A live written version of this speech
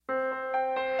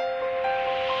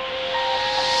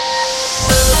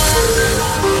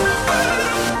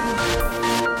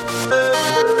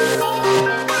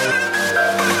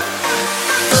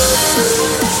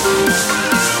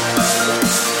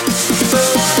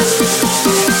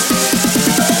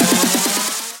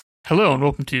Hello and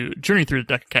welcome to Journey Through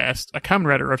the Decacast, a Kamen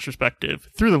Rider retrospective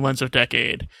through the lens of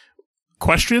decade.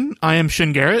 Question, I am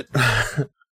Shin Garrett.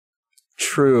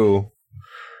 True.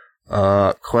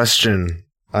 Question,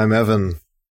 I'm Evan.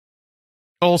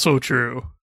 Also true.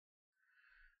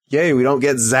 Yay, we don't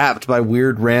get zapped by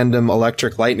weird random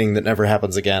electric lightning that never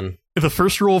happens again. The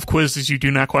first rule of quiz is you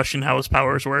do not question how his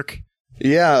powers work.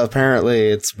 Yeah, apparently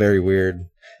it's very weird.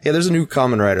 Yeah, there's a new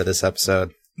Kamen Rider this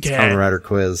episode. It's Kamen Rider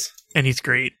Quiz. And he's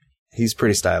great. He's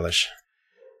pretty stylish.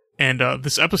 And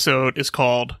this episode is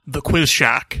called The Quiz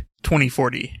Shock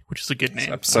 2040, which is a good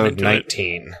name. It's episode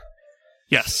 19.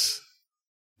 Yes.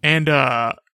 And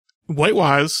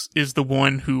Whitewise is the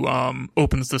one who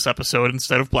opens this episode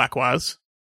instead of Blackwise.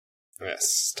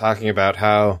 Yes, talking about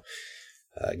how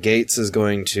Gates is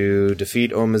going to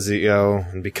defeat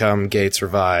Omazeo and become Gates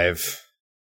Revive.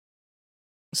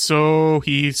 So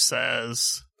he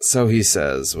says,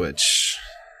 which,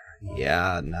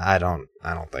 yeah, I don't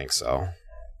think so.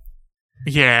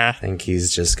 Yeah. I think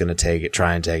he's just gonna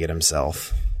try and take it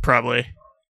himself. Probably.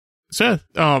 So,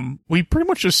 we pretty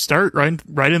much just start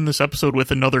right in this episode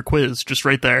with another quiz, just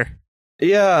right there.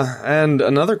 Yeah, and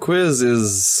another quiz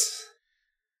is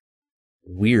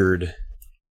weird.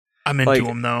 I'm into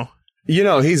him, though. You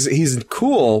know, he's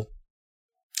cool.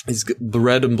 He's the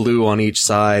red and blue on each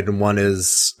side, and one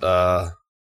is a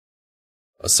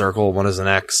circle, one is an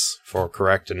X for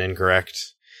correct and incorrect.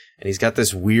 And he's got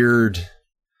this weird,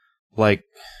 like,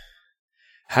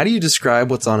 how do you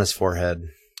describe what's on his forehead?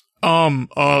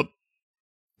 A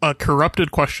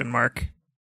corrupted question mark.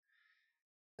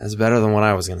 That's better than what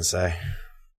I was gonna say.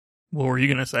 What were you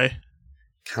gonna say?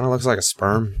 Kind of looks like a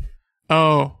sperm.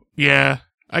 Oh, yeah.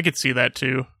 I could see that,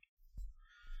 too.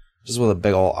 Just with a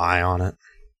big ol' eye on it.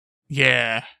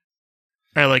 Yeah.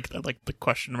 I like the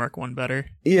question mark one better.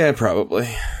 Yeah, probably.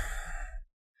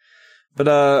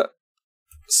 But,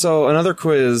 so another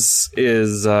quiz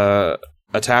is,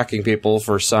 attacking people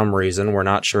for some reason. We're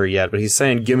not sure yet, but he's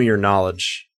saying, give me your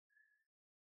knowledge.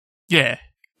 Yeah.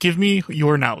 Give me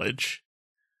your knowledge.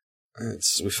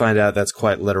 We find out that's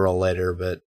quite literal later,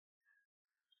 but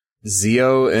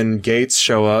Zeo and Gates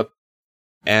show up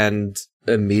and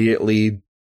immediately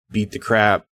beat the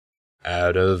crap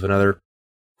out of another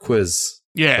quiz.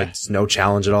 Yeah. Like, it's no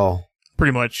challenge at all.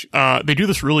 Pretty much. They do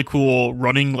this really cool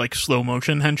running, like, slow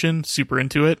motion henshin. Super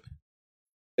into it.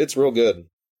 It's real good.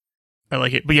 I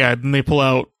like it. But yeah, then they pull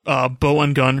out bow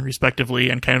and gun, respectively,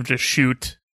 and kind of just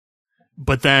shoot.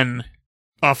 But then,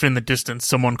 off in the distance,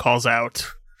 someone calls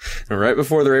out. And right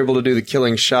before they're able to do the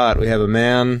killing shot, we have a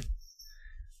man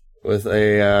with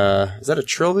a, is that a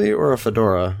trilby or a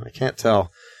fedora? I can't tell.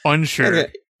 Unsure.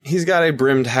 He's got a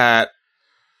brimmed hat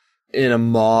in a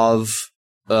mauve,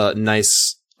 a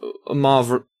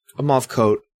mauve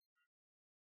coat.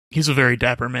 He's a very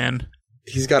dapper man.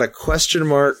 He's got a question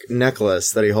mark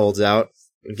necklace that he holds out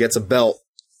and gets a belt.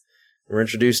 We're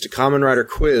introduced to Kamen Rider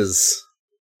Quiz,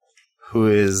 who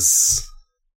is...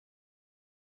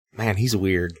 Man, he's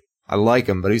weird. I like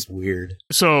him, but he's weird.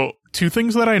 So, two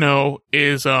things that I know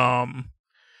is that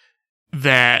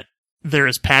there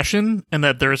is passion and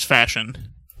that there is fashion.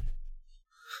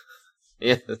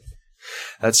 Yeah,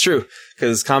 that's true.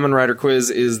 Because Kamen Rider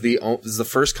Quiz is the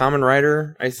first Kamen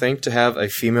Rider, I think, to have a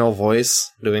female voice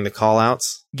doing the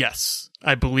call-outs. Yes,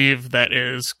 I believe that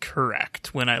is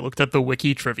correct when I looked at the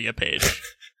wiki trivia page.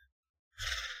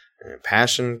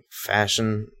 Passion,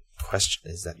 fashion,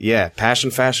 question. Is that? Yeah, passion,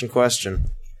 fashion, question.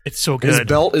 It's so good. His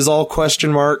belt is all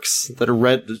question marks that are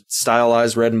red,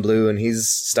 stylized red and blue, and he's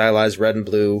stylized red and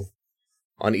blue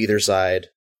on either side.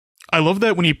 I love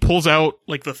that when he pulls out,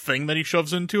 like, the thing that he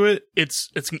shoves into it, it's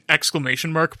an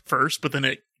exclamation mark first, but then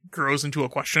it grows into a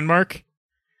question mark.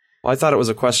 Well, I thought it was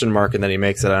a question mark, and then he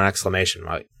makes it an exclamation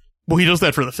mark. Well, he does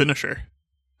that for the finisher.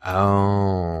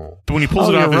 Oh. But when he pulls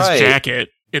it out of his jacket,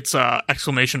 it's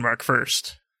exclamation mark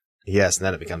first. Yes, and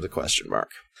then it becomes a question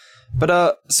mark.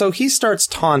 But, so he starts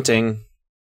taunting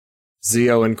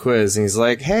Zeo and Quiz, and he's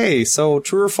like, hey, so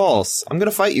true or false? I'm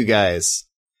gonna fight you guys.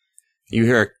 You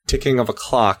hear a ticking of a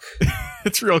clock.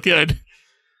 It's real good.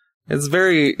 It's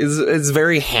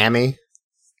very hammy,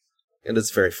 and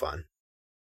it's very fun.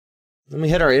 Then we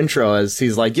hit our intro as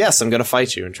he's like, yes, I'm gonna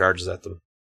fight you, and charges at them.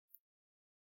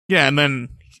 Yeah, and then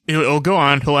it'll go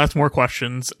on, he'll ask more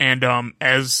questions, and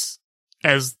as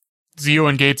Zeo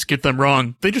and Gates get them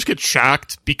wrong, they just get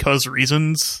shocked because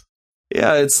reasons.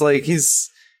 Yeah, it's like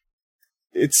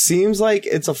it seems like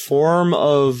it's a form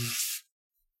of,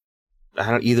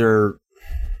 I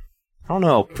don't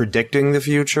know, predicting the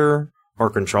future or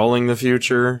controlling the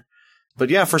future. But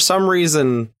yeah, for some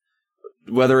reason,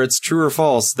 whether it's true or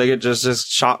false, they get just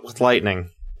shot with lightning.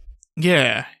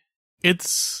 Yeah.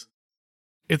 It's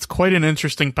It's quite an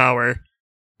interesting power.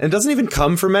 And it doesn't even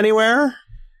come from anywhere.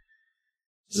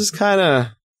 It just kind of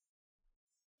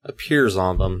appears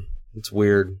on them. It's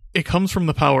weird. It comes from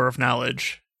the power of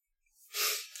knowledge.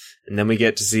 And then we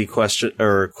get to see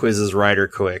Quiz's rider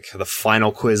quick, the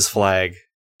final quiz flag.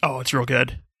 Oh, it's real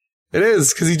good. It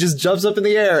is, because he just jumps up in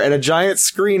the air and a giant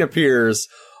screen appears.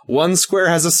 One square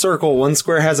has a circle, one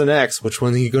square has an X. Which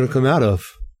one are you going to come out of?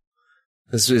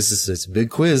 It's a big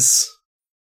quiz.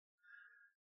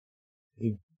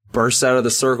 He bursts out of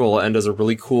the circle and does a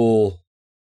really cool,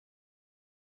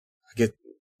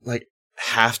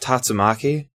 half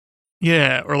Tatsumaki.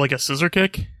 Yeah, or like a scissor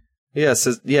kick. Yes,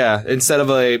 yeah. Instead of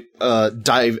a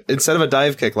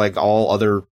dive kick like all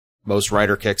other most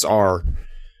rider kicks are,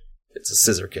 it's a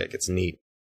scissor kick. It's neat.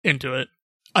 Into it.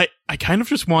 I kind of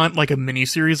just want like a mini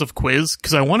series of Quiz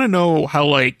because I want to know how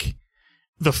like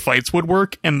the fights would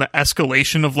work and the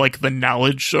escalation of like the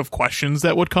knowledge of questions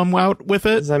that would come out with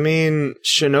it. I mean,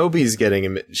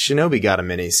 Shinobi got a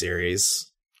mini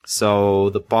series, so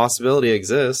the possibility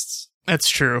exists. That's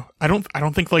true. I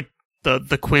don't think like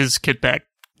the Quiz Kit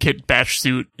Bash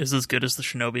suit is as good as the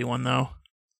Shinobi one though.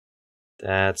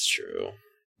 That's true.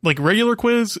 Like regular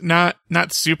Quiz, not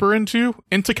super into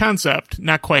concept,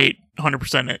 not quite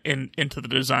 100% into the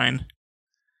design.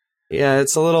 Yeah,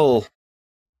 it's a little.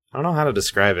 I don't know how to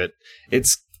describe it. It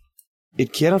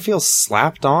kind of feels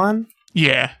slapped on.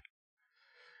 Yeah,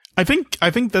 I think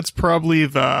that's probably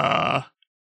the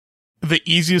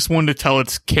easiest one to tell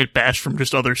it's Kit Bash from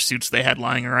just other suits they had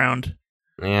lying around.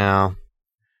 Yeah,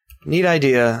 neat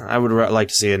idea. I would like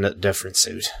to see a different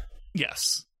suit.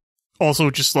 Yes.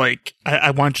 Also, just like I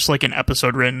want just like an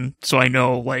episode written so I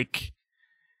know like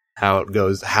how it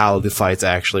goes, how the fights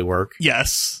actually work.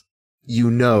 Yes.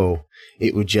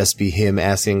 It would just be him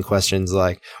asking questions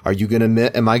like, "Are you gonna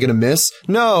miss? Am I gonna miss?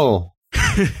 No."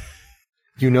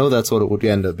 That's what it would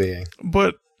end up being.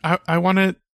 But I want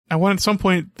at some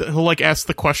point he'll like ask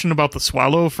the question about the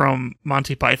swallow from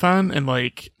Monty Python, and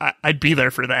like I'd be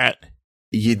there for that.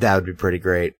 That would be pretty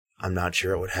great. I'm not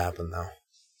sure it would happen though.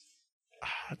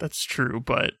 That's true,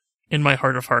 but in my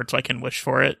heart of hearts, I can wish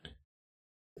for it.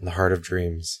 In the heart of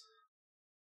dreams.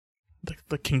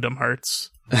 The Kingdom Hearts.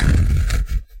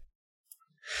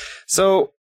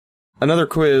 So, another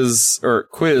quiz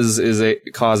causes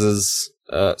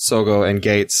Sogo and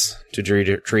Gates to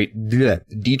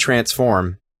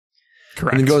detransform.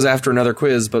 Correct. And then goes after another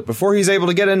quiz, but before he's able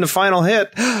to get into final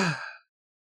hit,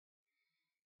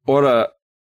 Aura.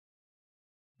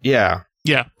 Yeah.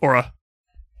 Yeah, Aura.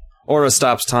 Aura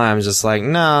stops time, just like,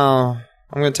 no,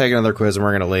 I'm going to take another quiz and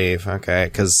we're going to leave. Okay,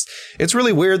 because it's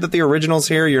really weird that the original's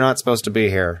here. You're not supposed to be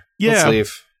here. Yeah, let's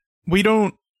leave. We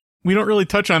don't really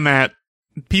touch on that.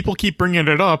 People keep bringing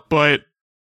it up, but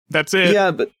that's it.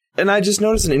 Yeah, and I just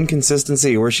noticed an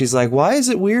inconsistency where she's like, why is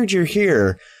it weird you're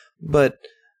here? But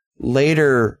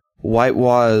later, White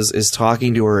Waz is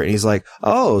talking to her and he's like,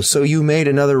 oh, so you made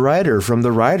another rider from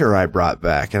the rider I brought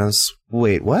back. And I was,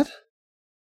 wait, what?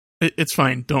 It's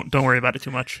fine. Don't worry about it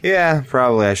too much. Yeah,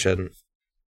 probably I shouldn't.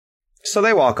 So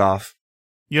they walk off.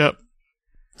 Yep.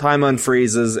 Time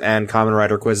unfreezes, and Kamen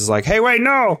Rider Quiz is like, hey, wait,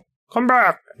 no! Come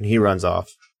back! And he runs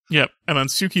off. Yep. And then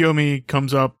Tsukiyomi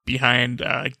comes up behind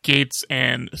Gates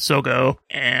and Sogo,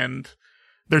 and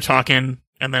they're talking,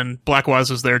 and then Black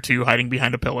Waz is there too, hiding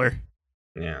behind a pillar.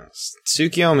 Yeah.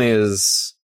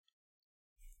 Tsukiyomi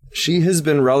she has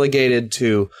been relegated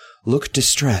to look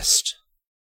distressed.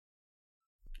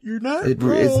 You're not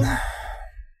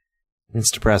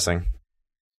it's depressing.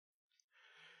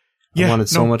 Yeah, I wanted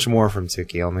so much more from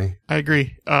Tsukiyomi. I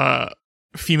agree.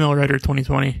 Female writer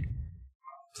 2020.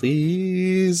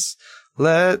 Please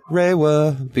let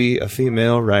Reiwa be a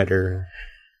female writer.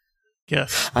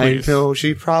 Yes, please. I know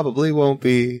she probably won't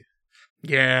be.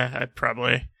 Yeah, I'd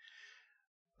probably.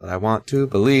 But I want to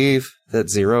believe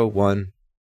that 01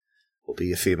 will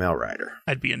be a female writer.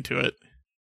 I'd be into it.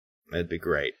 That'd be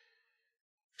great.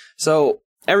 So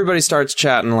everybody starts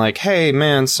chatting like, hey,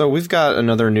 man, so we've got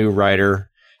another new writer.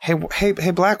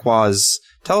 Hey, Black Waz,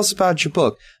 tell us about your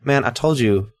book. Man, I told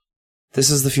you,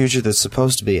 this is the future that's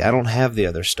supposed to be. I don't have the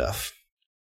other stuff.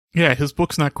 Yeah, his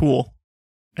book's not cool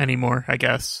anymore, I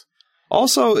guess.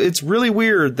 Also, it's really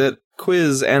weird that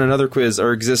Quiz and another quiz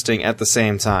are existing at the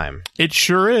same time. It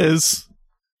sure is.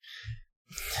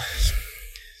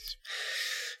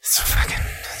 So fucking...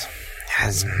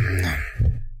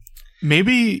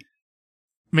 Maybe...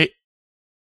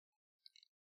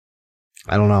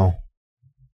 I don't know.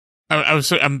 I'm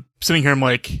sitting here, I'm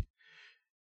like...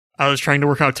 I was trying to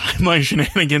work out timeline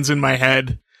shenanigans in my head.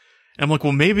 And I'm like,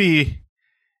 well, maybe...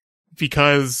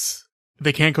 Because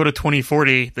they can't go to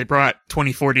 2040. They brought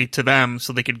 2040 to them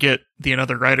so they could get the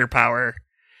Another Rider power.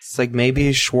 It's like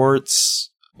maybe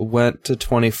Schwartz went to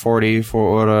 2040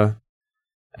 for Ura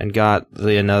and got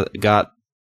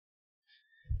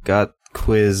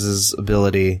Quiz's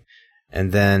ability,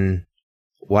 and then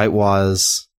White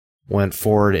Waz went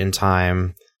forward in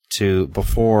time to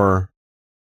before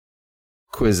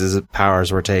Quiz's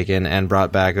powers were taken and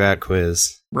brought back that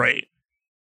Quiz. Right.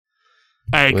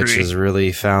 I agree. Which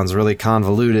is sounds really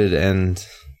convoluted, and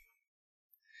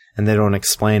they don't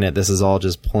explain it. This is all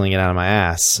just pulling it out of my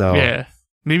ass. So yeah,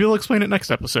 maybe we'll explain it next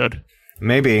episode.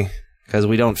 Maybe, because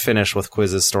we don't finish with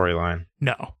Quiz's storyline.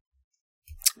 No.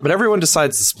 But everyone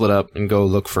decides to split up and go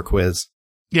look for Quiz.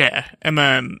 Yeah, and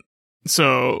then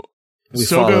so we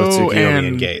follow Sogo Tsukiyomi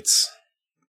and Gates.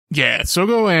 Yeah,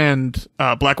 Sogo and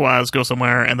Black Waz go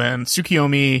somewhere, and then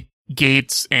Tsukiyomi,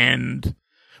 Gates, and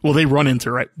they run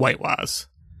into White Waz.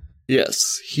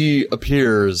 Yes, he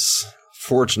appears,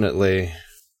 fortunately,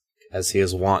 as he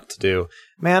is wont to do.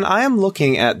 Man, I am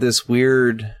looking at this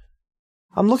weird...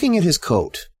 I'm looking at his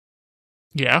coat.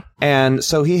 Yeah. And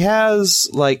so he has,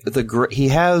 like, he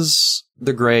has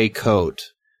the gray coat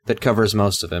that covers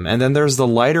most of him. And then there's the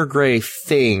lighter gray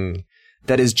thing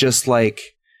that is just, like,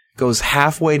 goes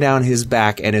halfway down his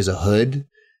back and is a hood.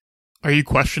 Are you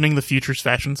questioning the future's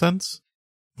fashion sense?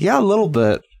 Yeah, a little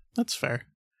bit. That's fair.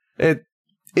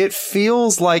 It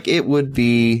feels like it would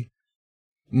be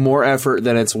more effort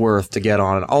than it's worth to get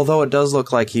on it. Although it does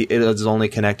look like it is only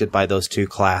connected by those two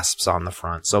clasps on the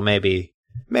front. So maybe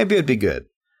it'd be good.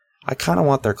 I kind of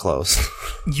want their clothes.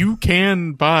 You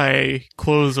can buy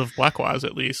clothes of Black Waz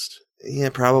at least. Yeah,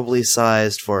 probably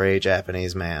sized for a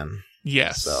Japanese man.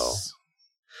 Yes.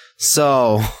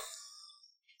 So,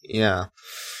 yeah.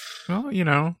 Well, you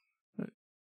know.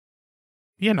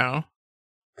 Yeah.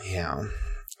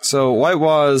 So White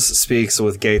Waz speaks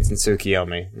with Gates and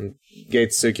Tsukiyomi.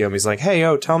 Gates Tsukiyomi's like, "Hey,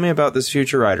 yo, tell me about this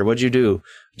future rider. What'd you do?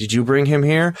 Did you bring him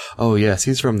here?" "Oh, yes,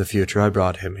 he's from the future. I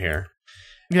brought him here."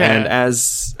 Yeah. And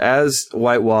as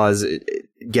White Waz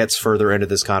gets further into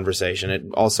this conversation, it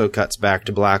also cuts back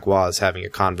to Black Waz having a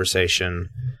conversation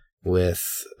with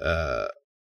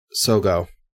Sogo.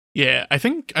 Yeah, I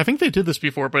think they did this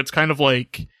before, but it's kind of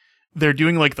like they're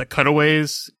doing like the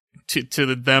cutaways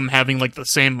to them having like the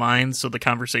same lines, so the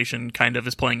conversation kind of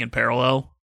is playing in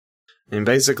parallel. And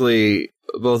basically,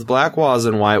 both Black Waz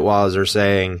and White Waz are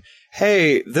saying,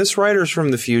 "Hey, this writer's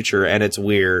from the future, and it's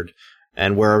weird."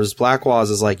 And whereas Black Waz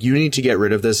is like, "You need to get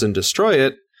rid of this and destroy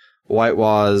it," White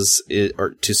Waz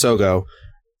or to Sogo,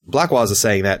 Black Waz is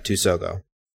saying that to Sogo.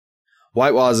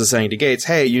 White Waz is saying to Gates,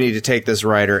 "Hey, you need to take this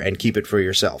writer and keep it for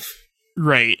yourself."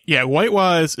 Right. Yeah, White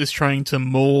Waz is trying to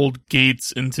mold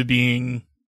Gates into being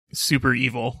super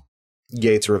evil.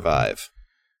 Gates revive.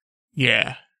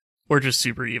 Yeah. Or just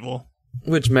super evil.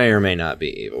 Which may or may not be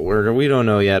evil. We don't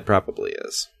know yet. Probably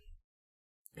is.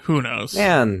 Who knows?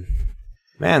 Man,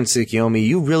 Tsukiyomi,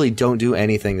 you really don't do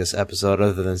anything this episode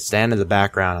other than stand in the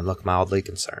background and look mildly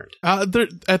concerned. At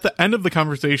the end of the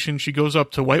conversation, she goes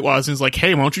up to White Waz and is like,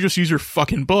 "Hey, why don't you just use your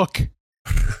fucking book?"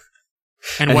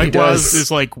 And White Waz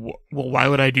is like, "Well, why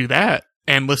would I do that?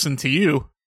 And listen to you?"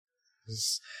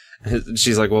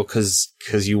 She's like, "Well,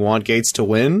 because you want Gates to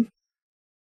win?"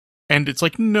 And it's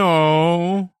like,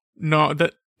 no,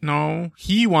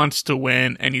 he wants to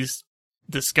win, and he's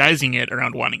disguising it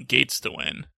around wanting Gates to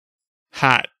win.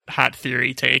 Hot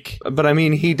theory take. But I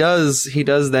mean, he does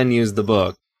then use the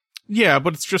book. Yeah,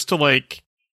 but it's just to like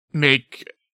make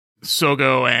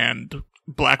Sogo and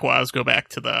Black Waz go back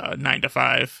to the 9 to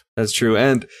 5. That's true,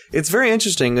 and it's very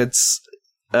interesting. It's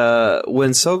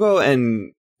when Sogo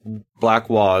and Black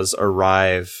Waz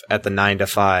arrive at the 9 to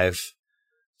 5.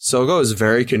 Sogo is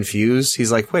very confused.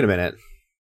 He's like, "Wait a minute,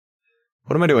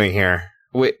 what am I doing here?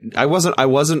 Wait, I wasn't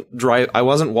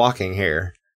walking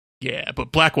here." Yeah,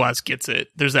 but Black Waz gets it.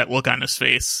 There's that look on his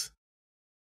face.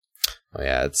 Oh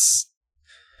yeah, it's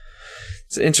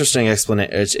an interesting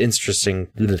explanation. It's interesting.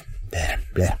 It's an interesting.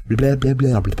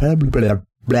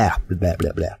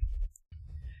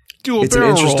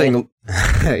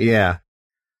 Yeah,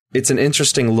 it's an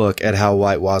interesting look at how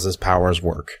White Waz's powers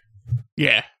work.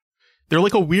 Yeah, they're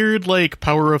like a weird like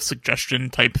power of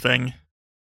suggestion type thing.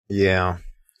 Yeah,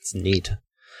 it's neat.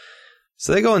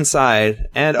 So they go inside,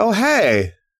 and oh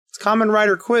hey. Kamen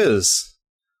Rider Quiz,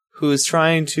 who is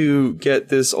trying to get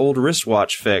this old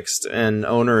wristwatch fixed, and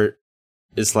owner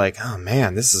is like, "Oh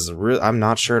man, this is I'm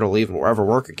not sure it'll ever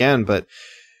work again, but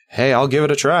hey, I'll give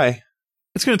it a try."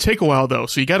 It's going to take a while though,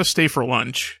 so you got to stay for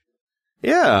lunch.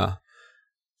 Yeah.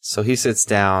 So he sits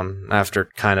down after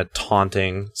kind of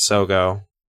taunting Sogo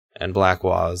and Black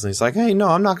Waz, and he's like, "Hey, no,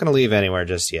 I'm not going to leave anywhere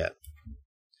just yet."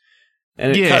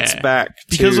 And it cuts back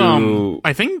because to...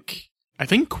 I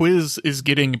think Quiz is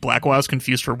getting Black Waz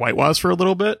confused for White Waz for a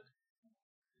little bit.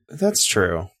 That's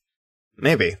true.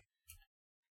 Maybe.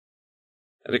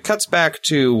 And it cuts back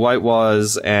to White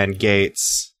Waz and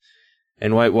Gates.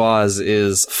 And White Waz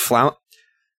is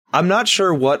I'm not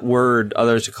sure what word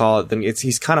others to call it.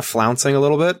 He's kind of flouncing a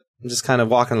little bit. Just kind of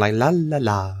walking like la la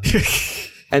la.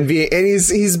 and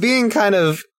he's being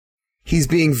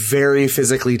very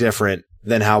physically different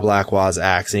than how Black Waz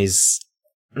acts. And he's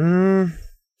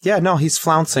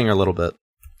flouncing a little bit.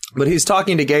 But he's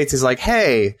talking to Gates. He's like,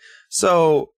 hey,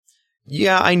 so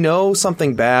yeah, I know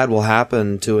something bad will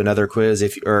happen to another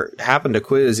Quiz happen to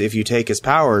Quiz if you take his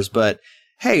powers, but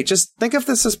hey, just think of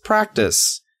this as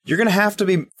practice. You're going to have to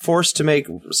be forced to make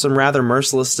some rather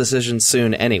merciless decisions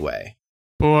soon anyway.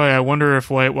 Boy, I wonder if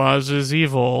White Waz is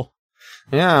evil.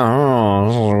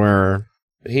 Yeah,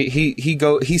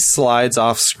 he slides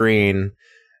off screen,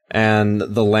 and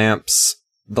the lamppost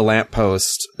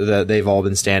that they've all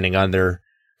been standing under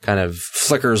kind of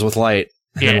flickers with light,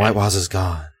 and then White Waz is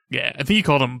gone. Yeah, I think you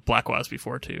called him Black Waz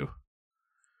before, too.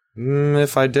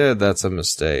 If I did, that's a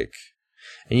mistake.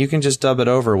 And you can just dub it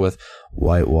over with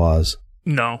White Waz.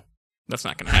 No, that's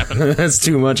not going to happen. That's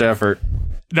too much effort.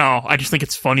 No, I just think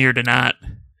it's funnier to not.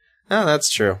 Oh, that's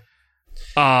true.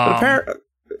 So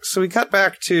we cut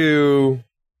back to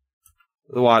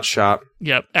the watch shop.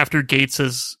 Yep, after Gates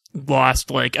has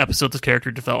lost, episodes of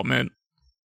character development.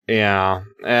 Yeah,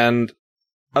 and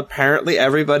apparently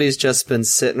everybody's just been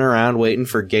sitting around waiting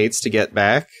for Gates to get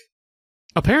back.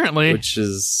 Apparently. Which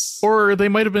is... Or they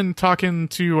might have been talking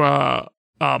to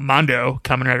Mondo,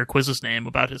 Kamen Rider Quiz's name,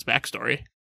 about his backstory.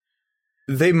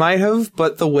 They might have,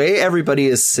 but the way everybody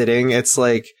is sitting, it's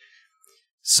like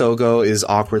Sogo is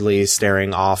awkwardly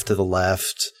staring off to the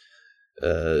left.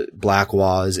 Black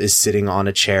Waz is sitting on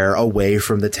a chair away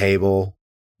from the table,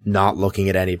 not looking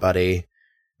at anybody.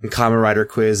 And Kamen Rider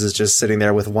Quiz is just sitting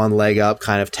there with one leg up,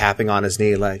 kind of tapping on his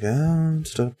knee, like, and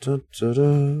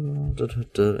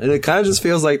it kind of just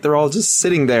feels like they're all just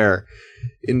sitting there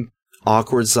in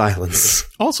awkward silence.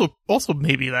 Also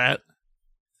maybe that.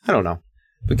 I don't know.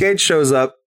 But Gage shows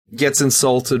up, gets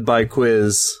insulted by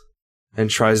Quiz, and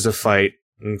tries to fight.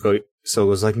 And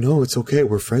Sogo's like, no, it's okay,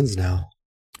 we're friends now.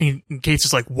 And Gates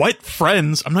is like, what?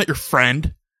 Friends? I'm not your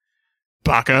friend.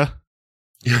 Baka.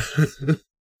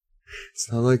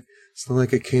 It's not like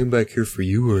I came back here for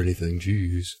you or anything,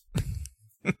 jeez.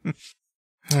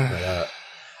 That's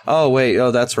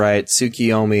right.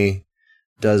 Tsukiyomi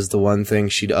does the one thing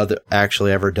she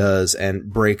actually ever does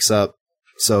and breaks up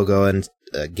Sogo and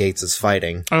Gates'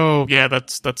 fighting. Oh, yeah,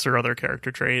 that's her other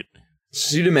character trait.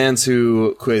 She demands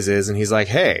who Quiz is, and he's like,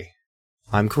 hey,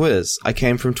 I'm Quiz. I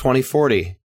came from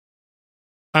 2040.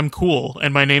 I'm cool,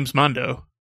 and my name's Mondo.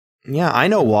 Yeah, I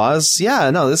know Waz. Yeah,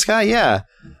 no, this guy, yeah.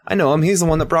 I know him. He's the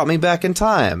one that brought me back in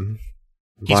time.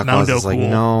 He's Mondo is like, cool.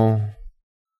 No.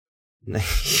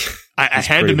 I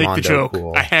had to make Mondo the joke.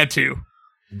 Cool. I had to.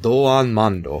 Doan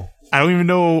Mondo. I don't even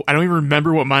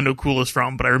remember what Mondo Cool is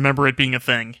from, but I remember it being a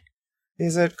thing.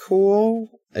 Is it cool?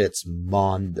 It's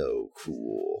Mondo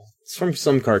Cool. It's from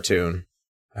some cartoon.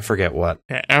 I forget what.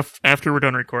 Yeah, after we're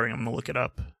done recording, I'm gonna look it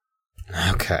up.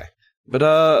 Okay.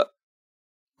 But,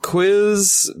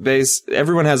 Quiz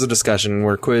everyone has a discussion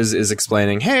where Quiz is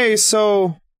explaining, hey,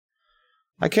 so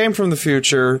I came from the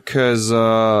future because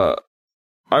I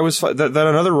was that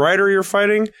another writer you're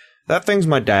fighting, that thing's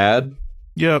my dad.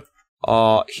 Yep.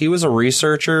 He was a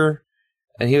researcher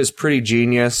and he was pretty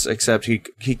genius, except he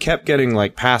kept getting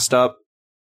passed up.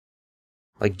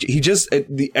 Like he just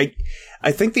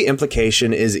I think the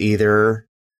implication is either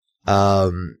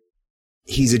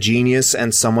he's a genius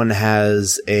and someone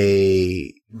has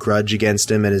a grudge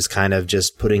against him and is kind of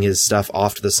just putting his stuff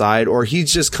off to the side, or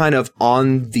he's just kind of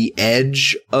on the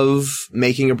edge of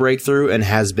making a breakthrough and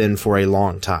has been for a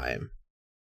long time.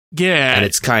 Yeah. And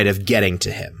it's kind of getting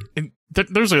to him. And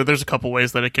there's a couple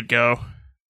ways that it could go,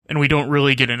 and we don't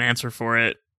really get an answer for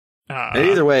it. And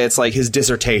either way, it's like his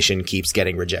dissertation keeps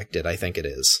getting rejected, I think it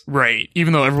is. Right.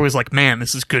 Even though everybody's like, man,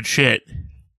 this is good shit.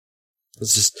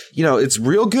 It's just, it's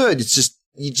real good. It's just,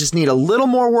 you just need a little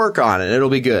more work on it. It'll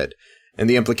be good. And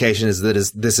the implication is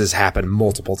that this has happened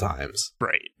multiple times.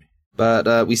 Right.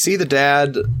 But we see the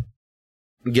dad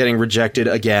getting rejected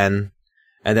again,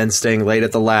 and then staying late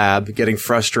at the lab, getting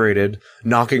frustrated,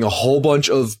 knocking a whole bunch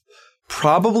of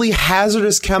probably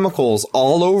hazardous chemicals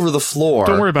all over the floor.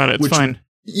 Don't worry about it. It's fine.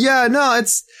 Yeah, no,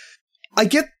 I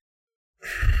get...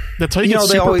 That's how you get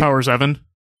superpowers, Evan.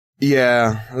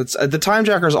 Yeah. The Time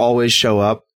Jackers always show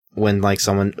up when,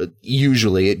 someone...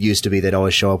 Usually, it used to be they'd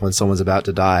always show up when someone's about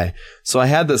to die. So I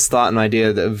had this thought and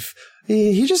idea of,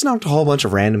 he just knocked a whole bunch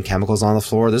of random chemicals on the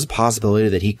floor. There's a possibility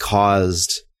that he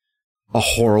caused a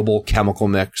horrible chemical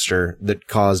mixture that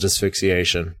caused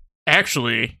asphyxiation.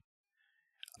 Actually,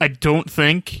 I don't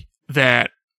think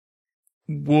that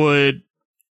would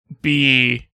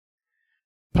be...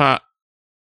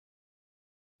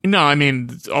 No, I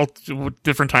mean, all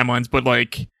different timelines, but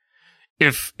like,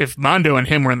 if Mondo and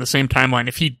him were in the same timeline,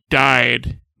 if he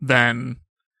died, then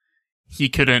he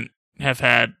couldn't have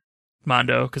had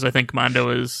Mondo, because I think Mondo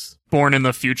is born in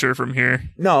the future from here.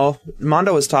 No,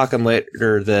 Mondo was talking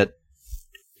later that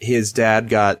his dad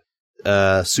got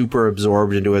super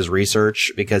absorbed into his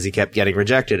research because he kept getting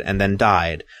rejected and then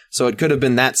died. So it could have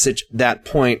been that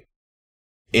point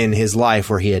in his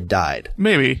life where he had died.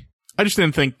 Maybe. I just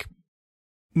didn't think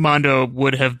Mondo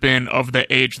would have been of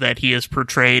the age that he is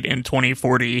portrayed in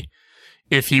 2040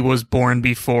 if he was born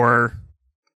before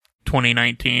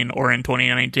 2019 or in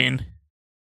 2019.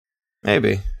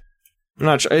 Maybe. I'm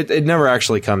not sure. It never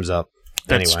actually comes up.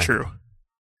 That's anyway. True.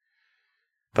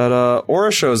 But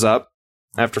Aura shows up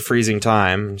after freezing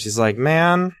time. And she's like,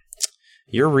 man,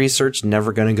 your research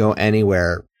never going to go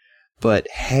anywhere. But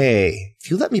hey,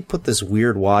 if you let me put this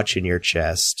weird watch in your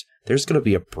chest, there's going to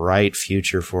be a bright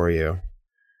future for you.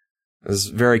 Is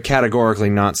very categorically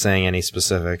not saying any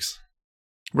specifics.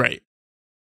 Right.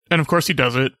 And of course he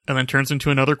does it, and then turns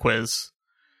into another quiz.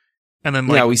 And then,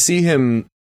 we see him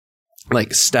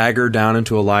stagger down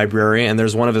into a library, and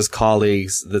there's one of his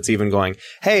colleagues that's even going,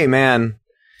 hey man,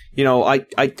 I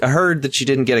heard that you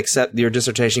didn't your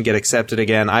dissertation get accepted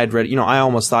again. I had read, I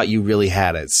almost thought you really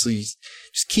had it. So you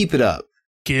just keep it up.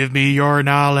 Give me your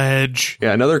knowledge.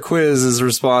 Yeah, another quiz, his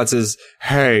response is,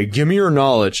 hey, give me your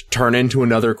knowledge. Turn into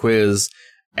another quiz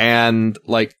and,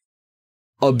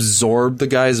 absorb the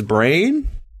guy's brain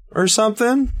or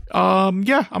something? Yeah, I'm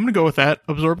gonna go with that.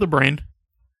 Absorb the brain.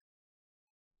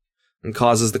 And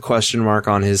causes the question mark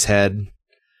on his head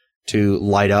to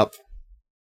light up.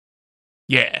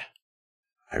 Yeah.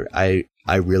 I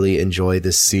really enjoy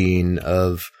this scene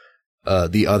of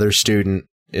the other student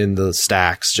in the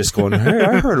stacks just going, hey,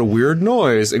 I heard a weird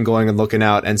noise, and going and looking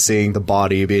out and seeing the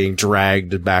body being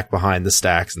dragged back behind the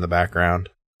stacks in the background.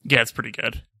 Yeah, it's pretty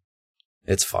good.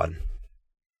 It's fun.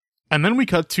 And then we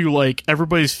cut to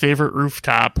everybody's favorite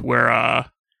rooftop where I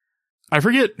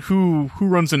forget who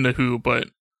runs into who, but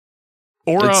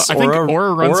Aura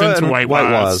runs into White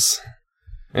Waz.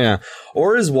 Yeah.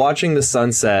 Aura's watching the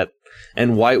sunset,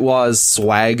 and White Waz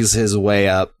swags his way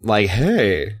up like,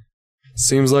 hey,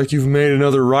 seems like you've made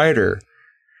another writer.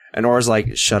 And Aura's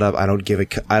like, shut up, I don't give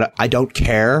I don't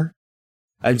care.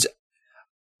 I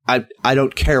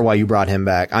don't care why you brought him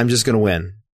back. I'm just gonna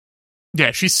win.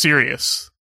 Yeah, she's serious.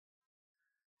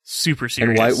 Super serious.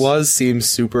 And White Waz seems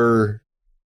super...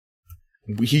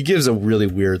 He gives a really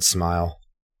weird smile.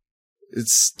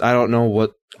 I don't know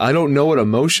what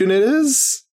emotion it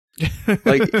is.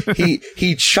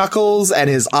 He chuckles and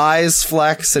his eyes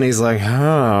flex and he's like,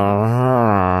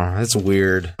 that's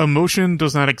weird. Emotion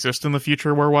does not exist in the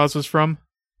future where Waz is from.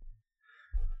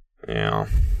 Yeah.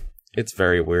 It's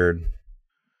very weird.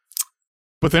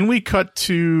 But then we cut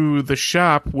to the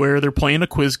shop where they're playing a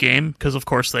quiz game, because of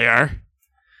course they are.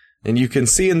 And you can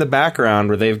see in the background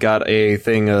where they've got a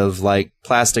thing of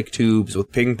plastic tubes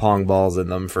with ping pong balls in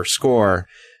them for score.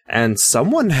 And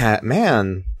someone sure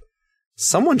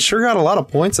got a lot of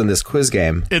points in this quiz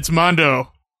game. It's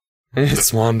Mondo.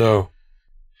 It's Mondo.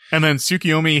 And then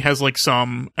Tsukiyomi has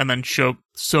some, and then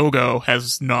Sogo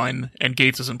has none, and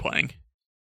Gates isn't playing.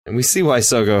 And we see why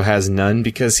Sogo has none,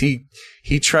 because he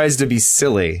tries to be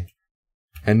silly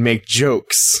and make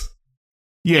jokes.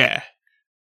 Yeah.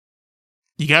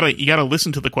 You gotta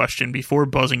listen to the question before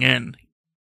buzzing in.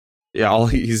 Yeah,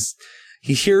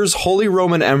 he hears Holy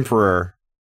Roman Emperor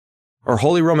or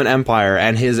Holy Roman Empire,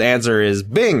 and his answer is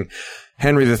Bing,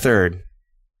 Henry III.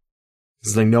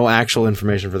 There's no actual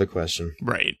information for the question.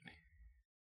 Right.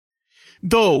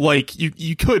 Though,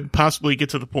 you could possibly get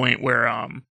to the point where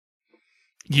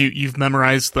you've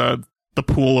memorized the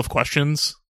pool of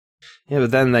questions. Yeah, but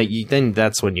then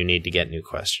that's when you need to get new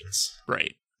questions.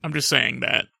 Right. I'm just saying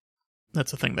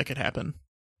that's a thing that could happen.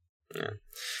 Yeah.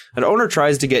 An owner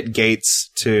tries to get Gates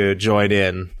to join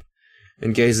in,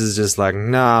 and Gates is just like,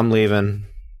 nah, I'm leaving.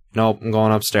 Nope, I'm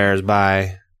going upstairs.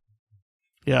 Bye.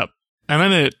 Yep. And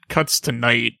then it cuts to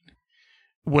night,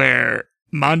 where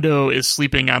Mondo is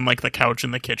sleeping on the couch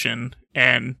in the kitchen,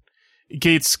 and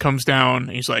Gates comes down,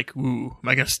 and he's like, ooh, am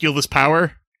I going to steal this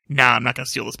power? Nah, I'm not going to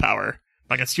steal this power.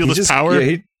 Am I going to steal this power?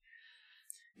 Yeah,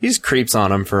 he just creeps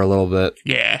on him for a little bit.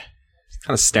 Yeah.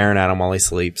 Kind of staring at him while he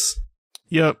sleeps.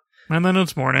 Yep. And then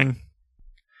it's morning.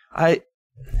 I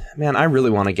really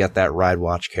want to get that ride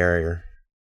watch carrier.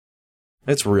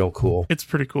 It's real cool. It's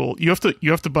pretty cool. You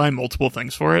have to buy multiple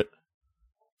things for it.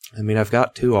 I mean, I've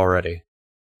got 2 already.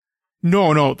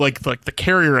 No, like the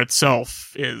carrier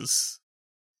itself is.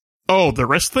 Oh, the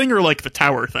wrist thing or like the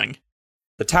tower thing?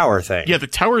 The tower thing. Yeah, the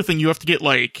tower thing you have to get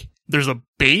like there's a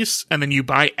base and then you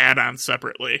buy add-ons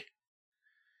separately.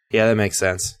 Yeah, that makes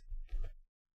sense.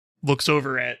 Looks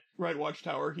over at Red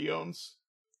Watchtower he owns.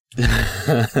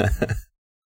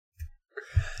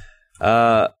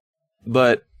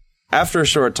 But after a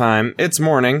short time, it's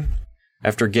morning.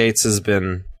 After Gates has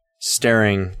been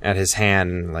staring at his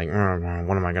hand and like,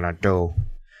 what am I gonna do?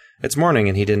 It's morning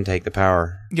and he didn't take the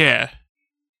power. Yeah.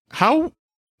 How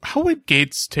would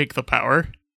Gates take the power?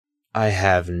 I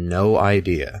have no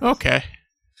idea. Okay.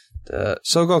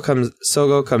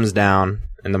 Sogo comes down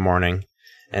in the morning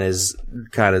and is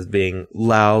kind of being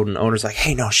loud, and Owner's like,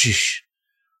 hey, no, shh.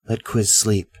 Let Quiz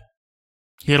sleep.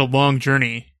 He had a long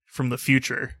journey from the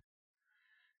future.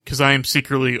 Because I am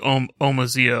secretly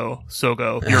Omazeo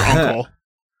Sogo, your uncle.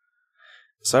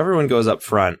 So everyone goes up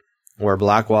front, where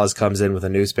Blackwaz comes in with a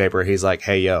newspaper. He's like,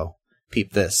 hey, yo,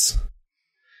 peep this.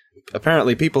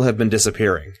 Apparently, people have been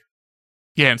disappearing.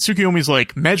 Yeah, and Tsukiyomi's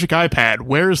like, magic iPad,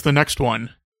 where's the next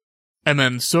one? And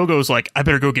then Sogo's like, I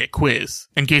better go get Quiz.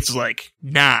 And Gates is like,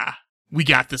 nah, we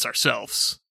got this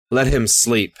ourselves. Let him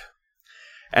sleep.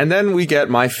 And then we get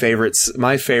my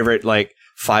favorite, like,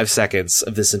 5 seconds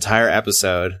of this entire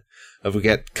episode. We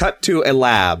get cut to a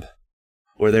lab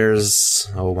where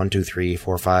there's, 1, 2, 3,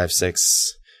 4, 5,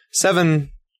 6, 7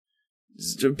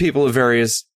 people of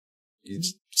various,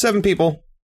 7 people,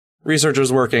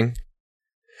 researchers working.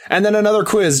 And then another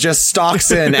Quiz just stalks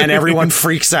in and everyone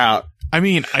freaks out. I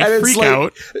mean, I freak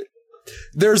out.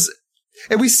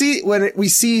 And we see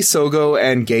Sogo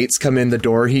and Gates come in the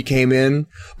door he came in,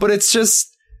 but it's just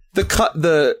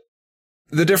the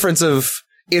difference of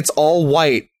it's all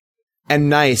white and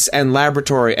nice and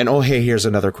laboratory and oh hey, here's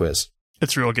another Quiz.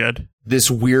 It's real good.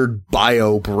 This weird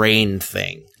bio brain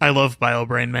thing. I love Bio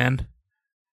Brain, man.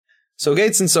 So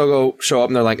Gates and Sogo show up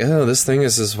and they're like, oh, this thing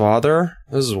is his father?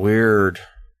 This is weird.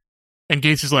 And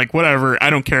Gates is like, whatever, I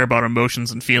don't care about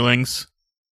emotions and feelings.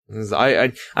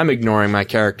 I'm ignoring my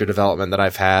character development that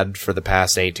I've had for the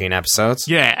past 18 episodes.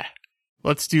 Yeah,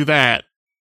 let's do that.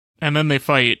 And then they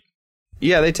fight.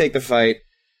 Yeah, they take the fight.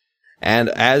 And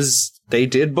as they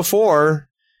did before,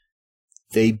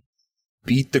 they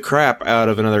beat the crap out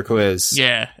of another Quiz.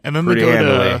 Yeah, and then they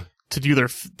go to do their...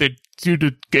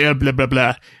 blah, blah,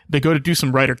 blah. They go to do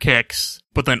some rider kicks,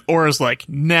 but then Aura's like,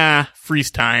 nah,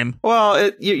 freeze time.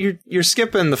 Well, you're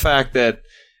skipping the fact that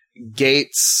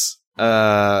Gates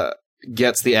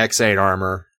gets the X8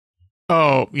 armor.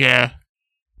 Oh, yeah.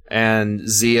 And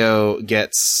Zeo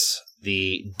gets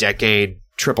the Decade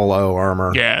Triple O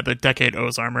armor. Yeah, the Decade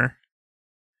O's armor.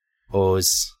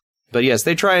 O's. But yes,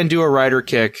 they try and do a rider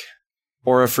kick.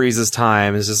 Aura freezes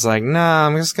time. It's just like, nah,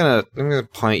 I'm gonna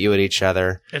point you at each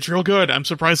other. It's real good. I'm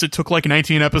surprised it took like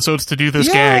 19 episodes to do this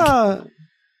gag.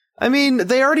 I mean,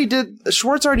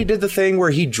 Schwartz already did the thing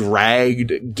where he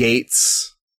dragged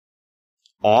Gates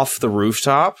off the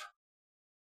rooftop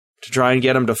to try and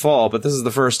get him to fall, but this is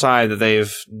the first time that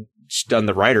they've done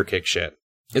the rider kick shit.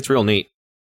 It's real neat.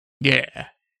 Yeah.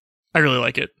 I really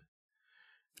like it.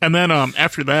 And then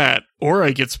after that,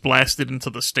 Aura gets blasted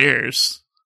into the stairs,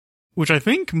 which I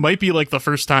think might be like the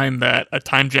first time that a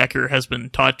time jacker has been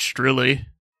touched, really.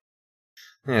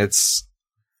 Yeah, it's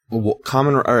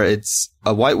it's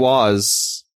a White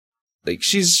Waz. Like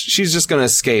she's just gonna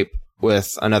escape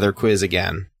with another Quiz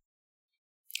again.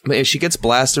 But if she gets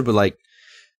blasted with like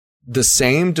the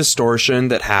same distortion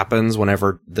that happens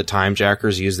whenever the time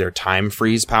jackers use their time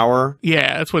freeze power.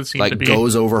 Yeah, that's what it seems to be. Like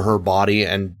goes over her body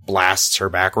and blasts her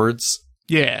backwards.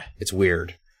 Yeah. It's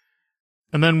weird.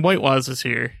 And then White Waz is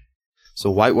here.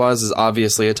 So White Waz is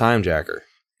obviously a time jacker.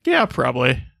 Yeah,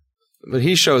 probably. But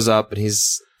he shows up and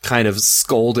he's kind of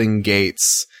scolding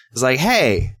Gates. He's like,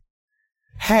 hey,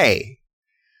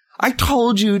 I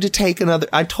told you to take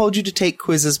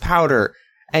Quiz's power,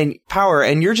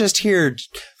 and you're just here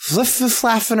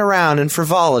flapping around in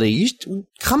frivolity.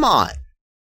 Come on.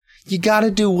 You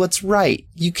gotta do what's right.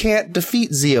 You can't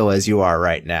defeat Zeo as you are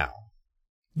right now.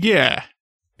 Yeah.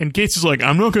 And Gates is like,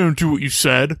 I'm not gonna do what you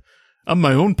said. I'm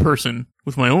my own person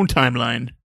with my own timeline.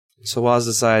 So Waz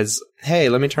decides, hey,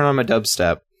 let me turn on my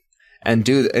dubstep and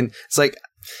and it's like,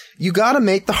 you gotta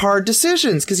make the hard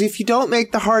decisions, because if you don't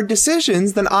make the hard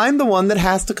decisions, then I'm the one that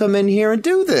has to come in here and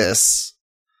do this.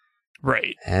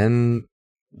 Right. And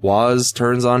Waz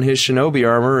turns on his shinobi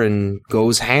armor and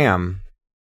goes ham.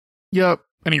 Yep.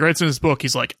 And he writes in his book,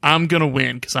 he's like, I'm gonna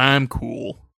win, because I'm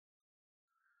cool.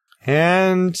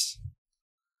 And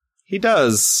he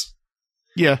does.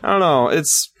 Yeah. I don't know.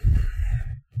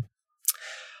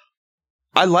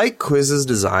 I like Quiz's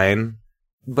design,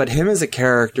 but him as a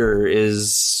character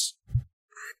is...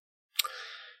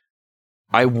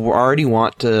 I already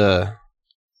want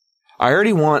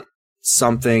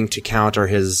something to counter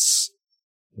his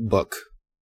book.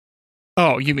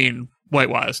 Oh, you mean White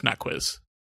Waz, not Quiz.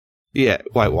 Yeah,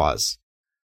 White Waz.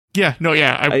 Yeah, no,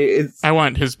 yeah. I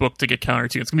want his book to get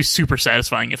countered too. It's going to be super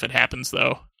satisfying if it happens,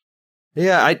 though.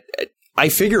 Yeah, I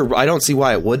figure I don't see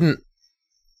why it wouldn't.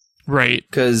 Right.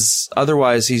 Because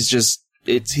otherwise he's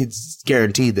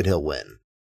guaranteed that he'll win.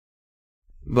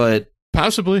 But...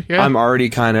 Possibly, yeah. I'm already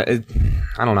kind of...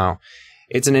 I don't know.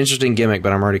 It's an interesting gimmick,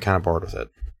 but I'm already kind of bored with it.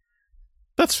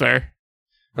 That's fair.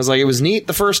 I was like, it was neat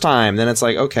the first time. Then it's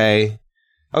like, okay,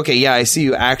 yeah, I see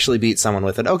you actually beat someone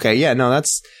with it. Okay, yeah, no,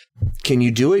 that's... Can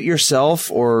you do it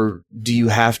yourself, or do you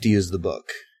have to use the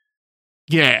book?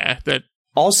 Yeah, that...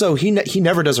 Also, he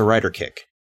never does a rider kick.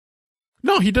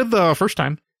 No, he did the first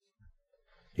time.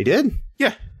 He did?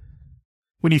 Yeah.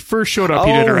 When he first showed up,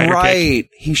 he did a rider kick. Oh, right.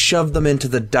 He shoved them into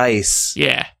the dice.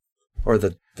 Yeah. Or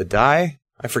the die?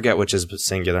 I forget which is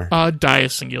singular. Die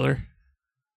is singular.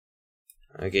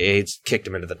 Okay, he kicked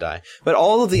him into the die. But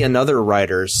all of the another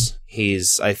riders,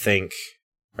 I think...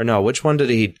 Or no, which one did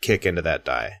he kick into that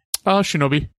die?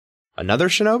 Shinobi. Another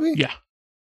Shinobi? Yeah.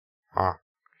 Huh.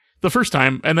 The first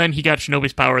time, and then he got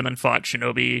Shinobi's power and then fought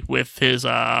Shinobi with his,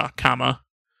 Kama.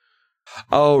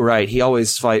 Oh, right. He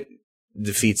always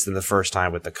defeats them the first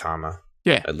time with the Kama.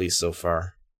 Yeah. At least so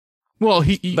far. Well,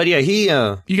 But yeah,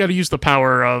 you gotta use the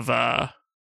power of,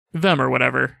 them or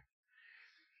whatever.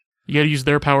 You gotta use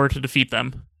their power to defeat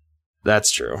them.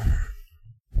 That's true.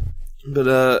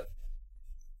 But,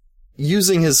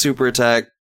 using his super attack,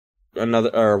 I know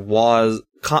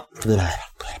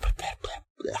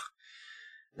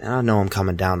I'm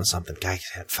coming down to something. Guy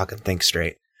can't fucking think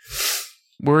straight.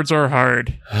 Words are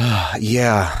hard.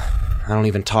 Yeah. I don't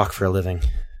even talk for a living.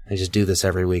 I just do this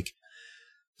every week.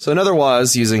 So another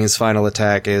Waz, using his final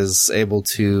attack, is able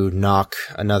to knock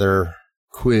another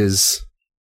Quiz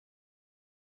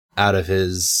out of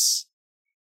his,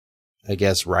 I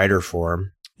guess, rider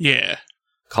form. Yeah.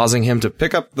 Causing him to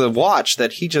pick up the watch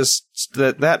that he just...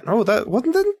 Didn't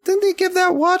he give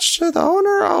that watch to the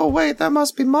owner? Oh, wait, that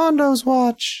must be Mondo's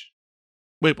watch.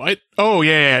 Wait, what? Oh,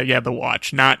 yeah, the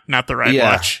watch, not the right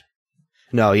watch.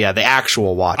 No, yeah, the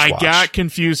actual watch. I got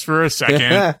confused for a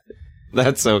second.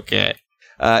 That's okay.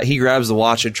 He grabs the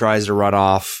watch and tries to run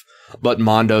off, but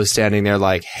Mondo's standing there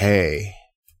like, hey,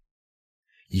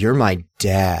 you're my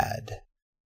dad.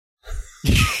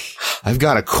 I've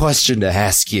got a question to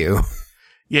ask you.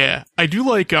 Yeah, I do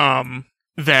like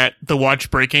that the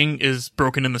watch breaking is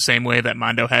broken in the same way that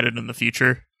Mondo had it in the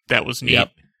future. That was neat.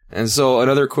 Yep. And so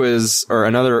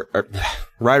another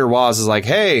Rider Waz is like,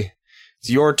 hey, it's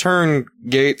your turn,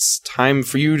 Gates. Time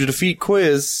for you to defeat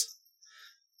Quiz.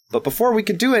 But before we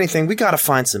can do anything, we gotta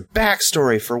find some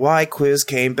backstory for why Quiz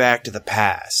came back to the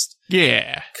past.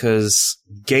 Yeah. Because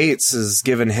Gates has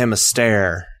given him a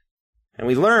stare. And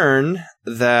we learn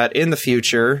that in the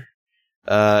future,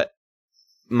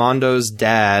 Mondo's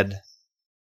dad,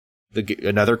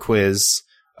 another Quiz,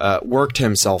 worked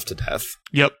himself to death.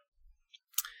 Yep.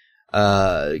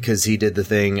 Because he did the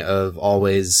thing of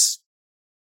always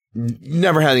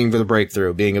never having the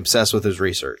breakthrough, being obsessed with his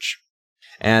research.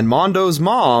 And Mondo's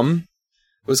mom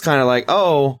was kind of like,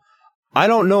 oh, I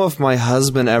don't know if my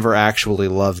husband ever actually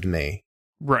loved me.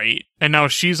 Right. And now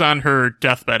she's on her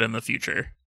deathbed in the future.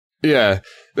 Yeah.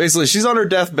 Basically, she's on her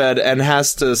deathbed and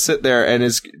has to sit there, and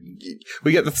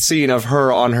we get the scene of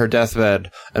her on her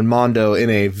deathbed and Mondo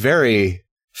in a very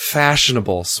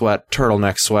fashionable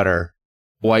turtleneck sweater,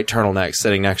 white turtleneck,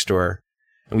 sitting next to her.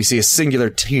 And we see a singular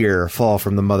tear fall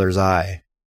from the mother's eye.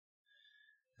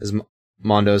 As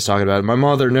Mondo's talking about it, my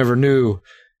mother never knew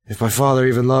if my father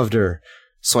even loved her,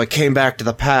 so I came back to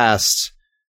the past.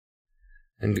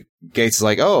 And Gates is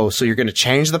like, oh, so you're going to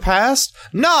change the past?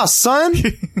 Nah, son!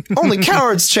 Only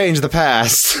cowards change the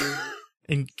past.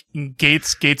 And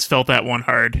Gates felt that one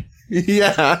hard.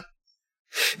 Yeah.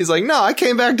 He's like, no, I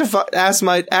came back to ask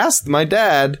my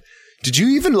dad, did you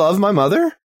even love my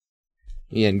mother?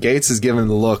 Yeah, and Gates is giving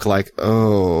the look like,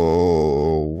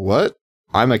 oh, what?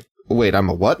 I'm a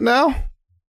what now?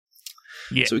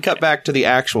 Yeah. So we cut back to the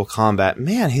actual combat.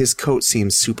 Man, his coat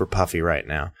seems super puffy right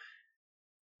now.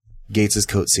 Gates'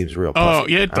 coat seems real puffy. Oh,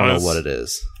 yeah, it does. I don't know what it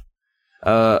is.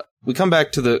 We come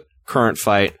back to the current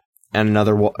fight, and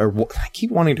I keep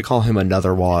wanting to call him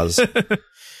another Waz.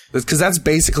 Because that's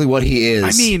basically what he is.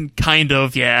 I mean, kind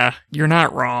of, yeah. You're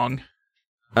not wrong.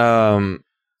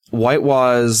 White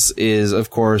Waz is, of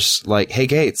course, like, hey,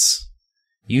 Gates,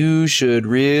 you should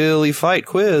really fight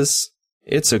Quiz.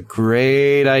 It's a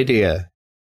great idea.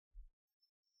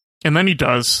 And then he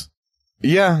does.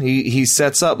 Yeah, he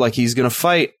sets up like he's going to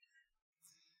fight.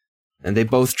 And they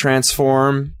both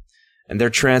transform, and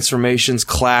their transformations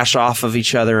clash off of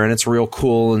each other, and it's real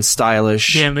cool and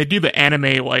stylish. Yeah, and they do the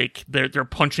anime like they're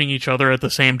punching each other at the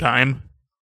same time.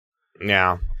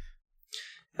 Yeah.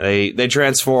 They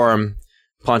transform,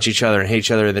 punch each other, and hit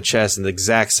each other in the chest in the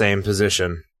exact same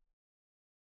position.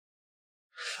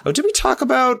 Oh, did we talk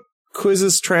about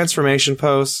Quiz's transformation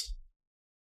pose?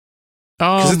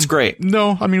 Because it's great.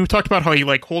 No, I mean, we talked about how he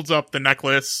like holds up the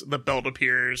necklace, the belt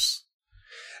appears.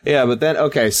 Yeah, but then,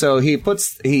 okay, so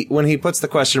when he puts the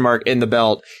question mark in the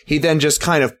belt, he then just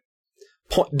kind of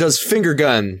does finger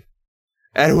gun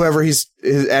at whoever his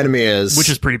enemy is. Which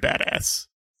is pretty badass.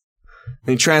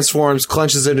 And he transforms,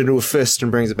 clenches it into a fist,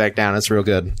 and brings it back down. It's real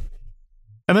good.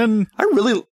 And then... I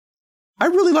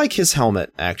really like his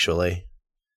helmet, actually.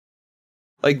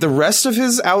 Like, the rest of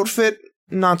his outfit,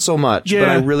 not so much, but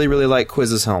I really, really like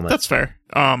Quiz's helmet. That's fair.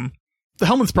 The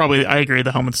helmet's probably... I agree,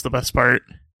 the helmet's the best part.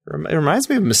 It reminds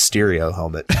me of Mysterio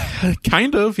helmet.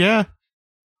 Kind of, yeah.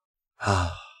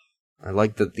 I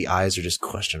like that the eyes are just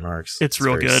question marks. It's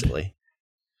real good. Silly.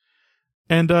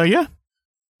 And, yeah.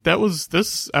 That was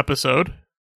this episode.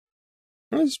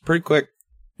 It was pretty quick.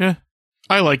 Yeah.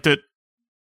 I liked it.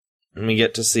 And we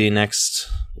get to see in the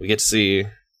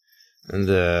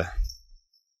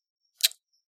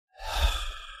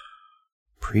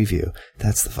preview.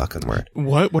 That's the fucking word.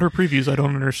 What? What are previews? I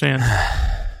don't understand.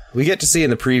 We get to see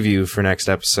in the preview for next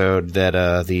episode that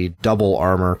the double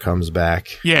armor comes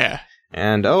back. Yeah.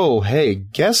 And oh, hey,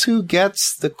 guess who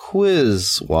gets the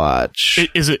Quiz watch?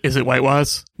 Is it White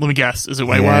Waz? Let me guess. Is it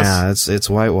White Waz? Yeah, it's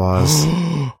White Waz.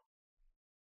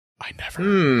 I never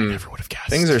would have guessed.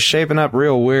 Things are shaping up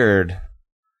real weird.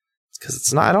 Because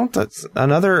it's not.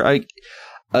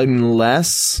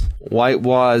 Unless White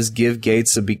Waz gives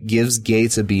Gates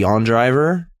a Beyond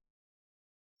Driver,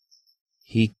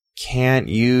 he can't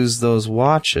use those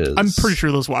watches. I'm pretty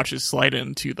sure those watches slide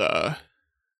into the...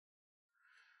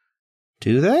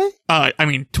 Do they? I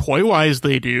mean, toy-wise,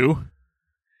 they do.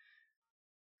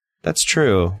 That's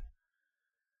true.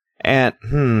 And,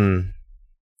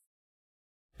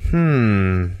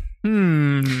 Because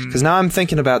now I'm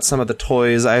thinking about some of the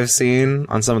toys I've seen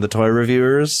on some of the toy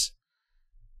reviewers.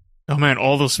 Oh man,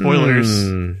 all those spoilers.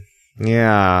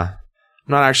 Yeah. I'm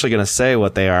not actually going to say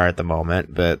what they are at the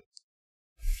moment, but...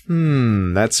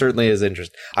 that certainly is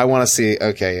interesting. I want to see...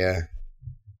 Okay, yeah.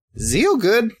 Zeo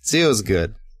good? Zeo's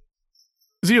good.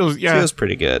 Zeo's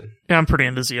pretty good. Yeah, I'm pretty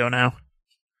into Zeo now.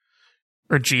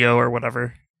 Or Geo or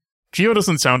whatever. Geo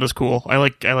doesn't sound as cool. I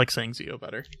like saying Zeo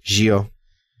better. Geo.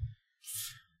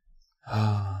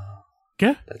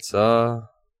 Yeah. That's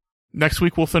next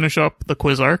week we'll finish up the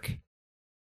quiz arc.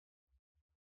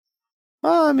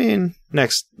 Well, I mean,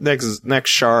 next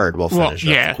shard we'll finish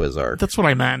up the quiz arc. That's what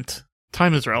I meant.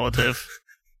 Time is relative.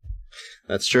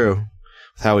 That's true.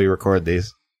 That's how we record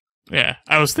these. Yeah,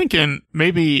 I was thinking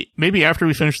maybe after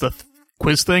we finish the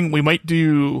quiz thing, we might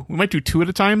do 2 at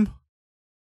a time.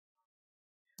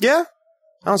 Yeah,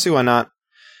 I don't see why not.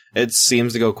 It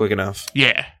seems to go quick enough.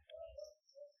 Yeah.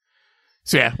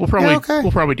 So yeah, we'll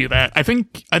probably do that. I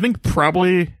think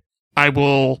probably I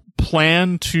will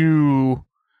plan to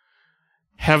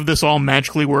have this all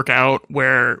magically work out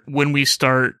where when we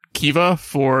start Kiva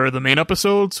for the main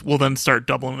episodes, we'll then start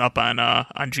doubling up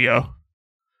on Geo.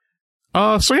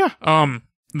 So yeah,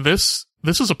 this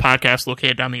is a podcast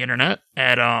located on the internet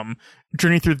at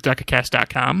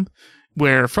journeythroughthedecacast.com,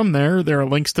 where from there are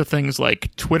links to things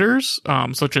like Twitters,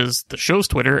 such as the show's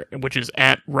Twitter, which is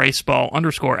at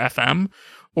riceball_FM,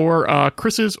 or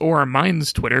Chris's or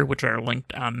mine's Twitter, which are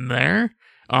linked on there.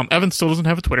 Evan still doesn't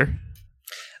have a Twitter.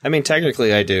 I mean,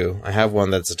 technically I do. I have one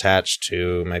that's attached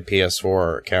to my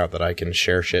PS4 account that I can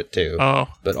share shit to. Oh.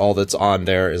 But all that's on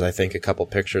there is, I think, a couple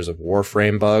pictures of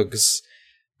Warframe bugs,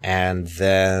 and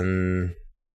then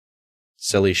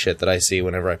silly shit that I see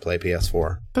whenever I play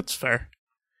PS4. That's fair.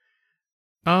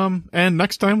 And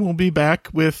next time we'll be back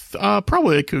with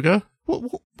probably a Kuga.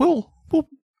 We'll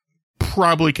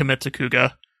probably commit to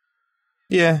Kuga.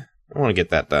 Yeah, I want to get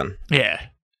that done. Yeah.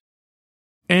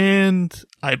 And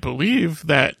I believe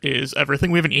that is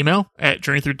everything. We have an email at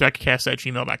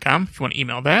journeythroughdeckcast@gmail.com if you want to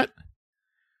email that.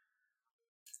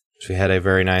 So we had a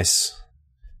very nice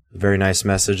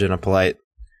message and a polite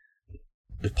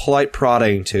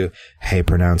prodding to, hey,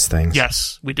 pronounce things.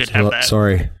 Yes, we did have that.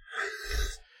 Sorry.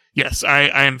 Yes,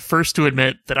 I am first to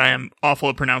admit that I am awful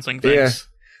at pronouncing things.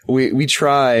 Yeah, we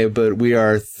try, but we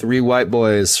are 3 white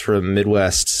boys from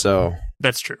Midwest, so...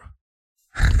 That's true.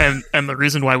 And the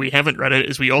reason why we haven't read it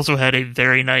is we also had a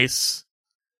very nice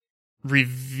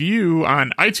review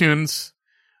on iTunes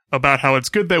about how it's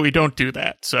good that we don't do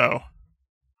that. So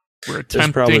we're attempting.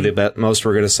 That's probably the most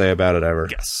we're going to say about it ever.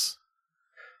 Yes.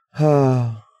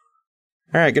 All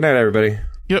right. Good night, everybody.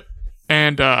 Yep.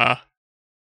 And I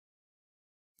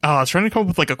was trying to come up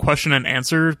with like a question and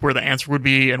answer where the answer would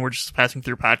be, and we're just passing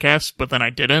through podcasts, but then I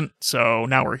didn't. So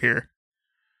now we're here.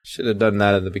 Should have done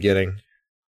that in the beginning.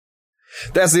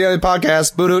 That's the only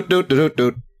podcast. Boot doot doot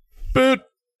doot. Boot.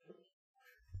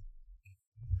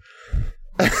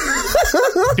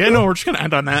 Yeah, no, we're just gonna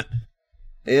end on that.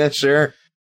 Yeah, sure.